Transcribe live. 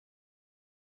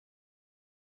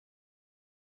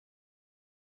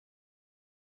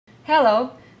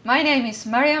Hello, my name is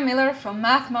Maria Miller from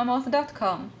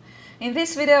mathmammoth.com. In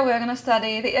this video we are going to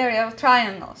study the area of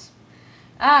triangles.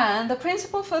 And the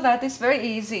principle for that is very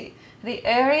easy. The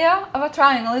area of a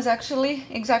triangle is actually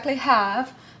exactly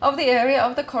half of the area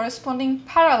of the corresponding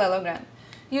parallelogram.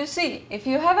 You see, if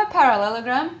you have a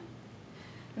parallelogram,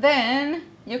 then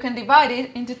you can divide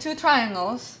it into two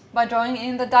triangles by drawing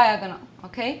in the diagonal,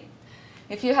 okay?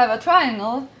 If you have a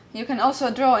triangle, you can also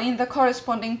draw in the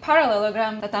corresponding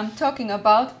parallelogram that I'm talking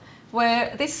about,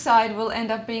 where this side will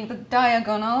end up being the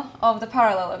diagonal of the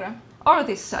parallelogram. Or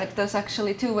this side. There's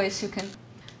actually two ways you can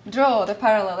draw the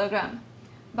parallelogram.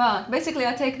 But basically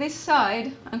I take this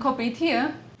side and copy it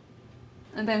here,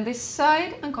 and then this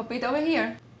side and copy it over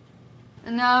here.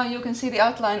 And now you can see the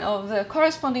outline of the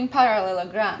corresponding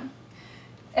parallelogram.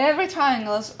 Every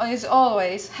triangle is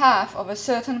always half of a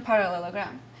certain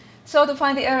parallelogram. So to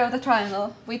find the area of the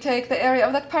triangle, we take the area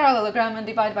of that parallelogram and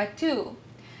divide by 2.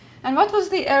 And what was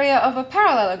the area of a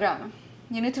parallelogram?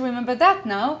 You need to remember that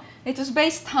now. It was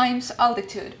base times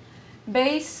altitude.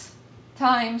 Base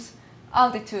times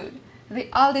altitude. The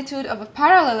altitude of a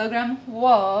parallelogram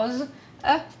was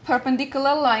a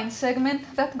perpendicular line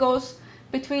segment that goes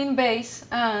between base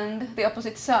and the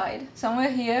opposite side.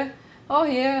 Somewhere here, or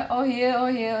here, or here,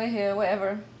 or here, or here,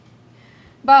 wherever.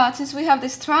 But since we have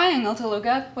this triangle to look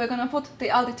at, we're going to put the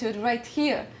altitude right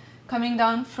here, coming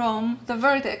down from the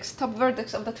vertex, top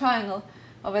vertex of the triangle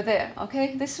over there,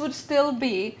 okay? This would still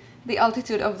be the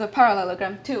altitude of the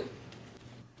parallelogram too,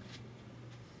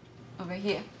 over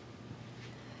here.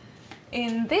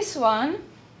 In this one,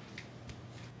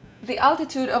 the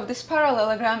altitude of this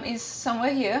parallelogram is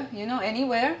somewhere here, you know,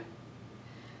 anywhere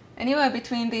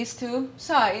between these two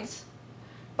sides.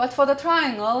 But for the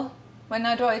triangle, when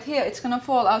I draw it here, it's going to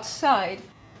fall outside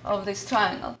of this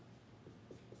triangle.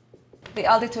 The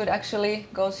altitude actually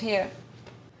goes here.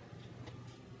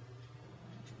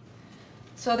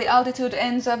 So the altitude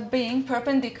ends up being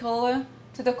perpendicular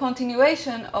to the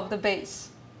continuation of the base.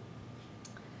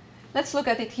 Let's look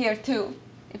at it here too.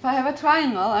 If I have a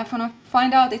triangle, I want to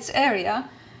find out its area.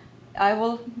 I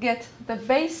will get the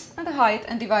base and the height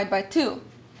and divide by 2.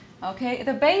 Okay,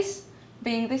 the base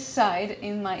being this side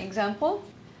in my example.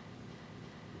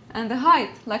 And the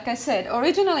height, like I said,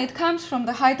 originally it comes from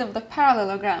the height of the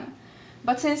parallelogram.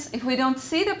 But since if we don't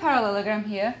see the parallelogram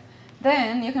here,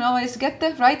 then you can always get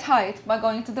the right height by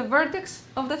going to the vertex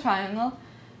of the triangle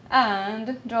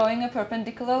and drawing a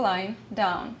perpendicular line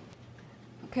down.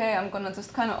 Okay, I'm gonna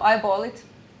just kind of eyeball it.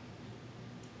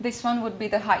 This one would be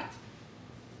the height.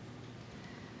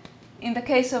 In the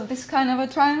case of this kind of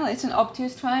a triangle, it's an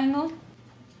obtuse triangle.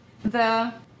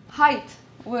 The height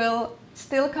will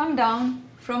still come down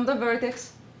from the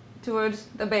vertex towards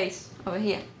the base over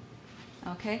here.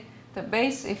 Okay, the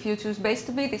base, if you choose base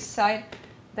to be this side,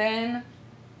 then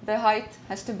the height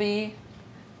has to be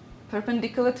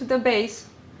perpendicular to the base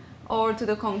or to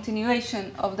the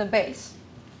continuation of the base.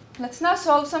 Let's now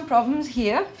solve some problems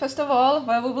here. First of all,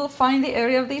 where we will find the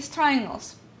area of these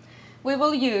triangles. We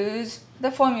will use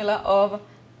the formula of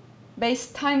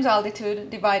base times altitude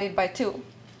divided by 2,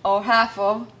 or half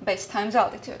of base times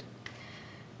altitude.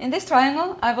 In this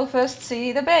triangle, I will first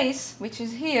see the base, which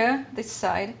is here, this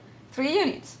side, 3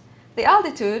 units. The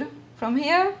altitude, from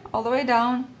here all the way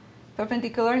down,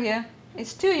 perpendicular here,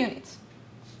 is 2 units.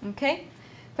 Okay?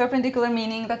 Perpendicular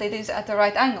meaning that it is at the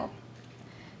right angle.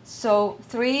 So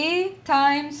 3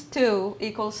 times 2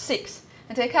 equals 6.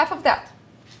 And take half of that,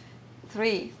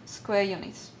 3 square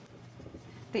units.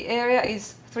 The area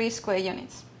is 3 square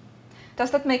units.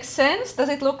 Does that make sense? Does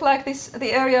it look like this?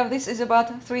 The area of this is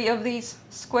about 3 of these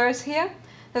squares here.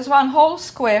 There's one whole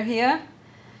square here,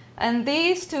 and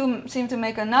these two seem to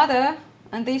make another,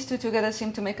 and these two together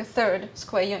seem to make a third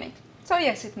square unit. So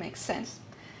yes, it makes sense.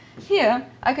 Here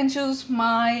I can choose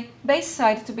my base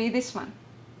side to be this one.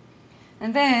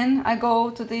 And then I go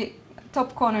to the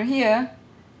top corner here,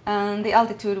 and the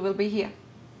altitude will be here.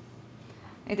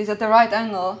 It is at the right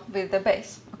angle with the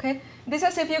base, okay? This is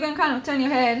as if you can kind of turn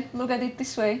your head, look at it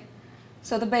this way.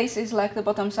 So the base is like the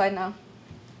bottom side now.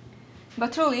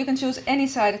 But truly, you can choose any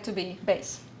side to be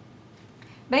base.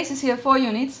 Base is here 4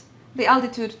 units, the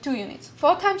altitude 2 units.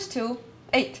 4 times 2,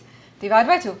 8. Divide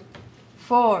by 2.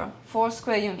 4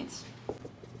 square units.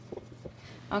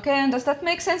 Okay, and does that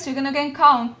make sense? You can again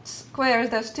count squares.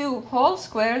 There's 2 whole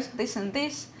squares, this and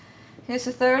this. Here's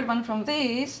a third one from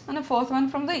these, and a fourth one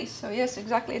from these. So yes,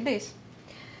 exactly this.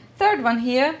 Third one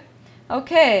here.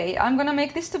 Okay, I'm gonna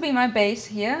make this to be my base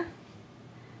here.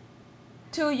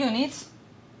 2 units.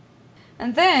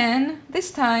 And then,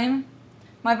 this time,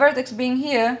 my vertex being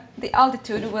here, the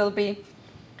altitude will be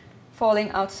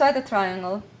falling outside the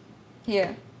triangle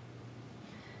here.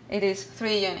 it is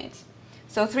 3 units.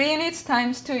 So 3 units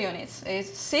times 2 units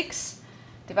is 6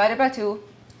 divided by 2,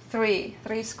 3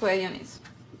 square units.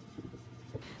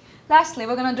 Lastly,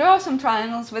 we're going to draw some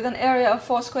triangles with an area of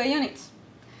 4 square units.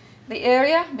 The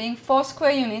area being 4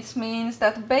 square units means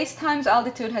that base times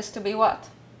altitude has to be what?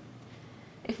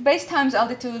 If base times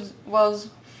altitude was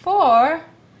 4,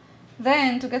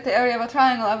 then to get the area of a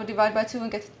triangle I would divide by 2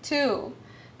 and get 2.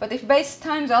 But if base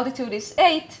times altitude is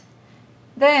 8,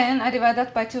 then I divide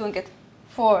that by 2 and get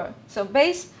 4. So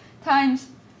base times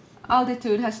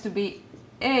altitude has to be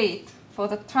 8 for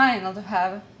the triangle to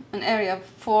have an area of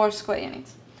 4 square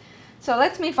units. So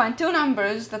let me find two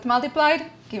numbers that multiplied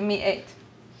give me 8.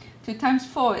 2 times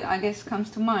 4 I guess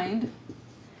comes to mind.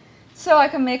 So I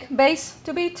can make base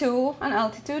to be 2 and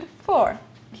altitude 4.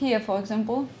 Here for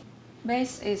example,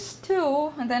 base is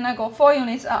 2 and then I go 4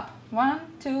 units up. 1,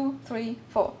 2, 3,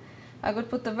 4. I could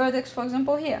put the vertex for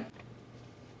example here.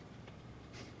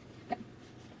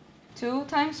 2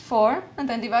 times 4 and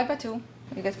then divide by 2,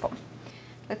 you get 4.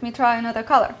 Let me try another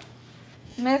color.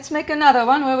 Let's make another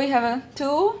one where we have a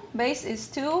 2, base is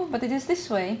 2, but it is this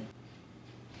way.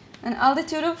 An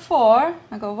altitude of 4,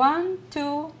 I go 1,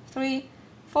 2, 3,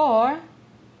 4.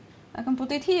 I can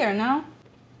put it here now.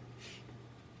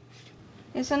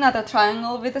 It's another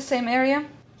triangle with the same area.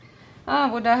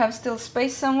 Would I have still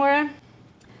space somewhere?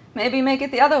 Maybe make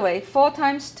it the other way, 4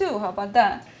 times 2, how about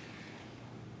that?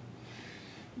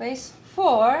 Base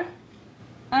 4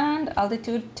 and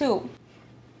altitude 2.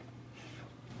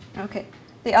 Okay,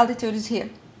 the altitude is here,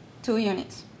 2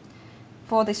 units.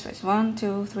 4 this way, 1,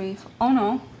 2, 3, 4. Oh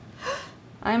no,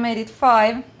 I made it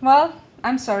 5. Well,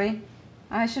 I'm sorry,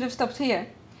 I should have stopped here.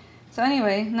 So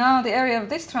anyway, now the area of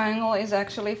this triangle is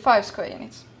actually 5 square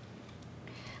units.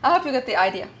 I hope you get the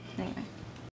idea. Anyway.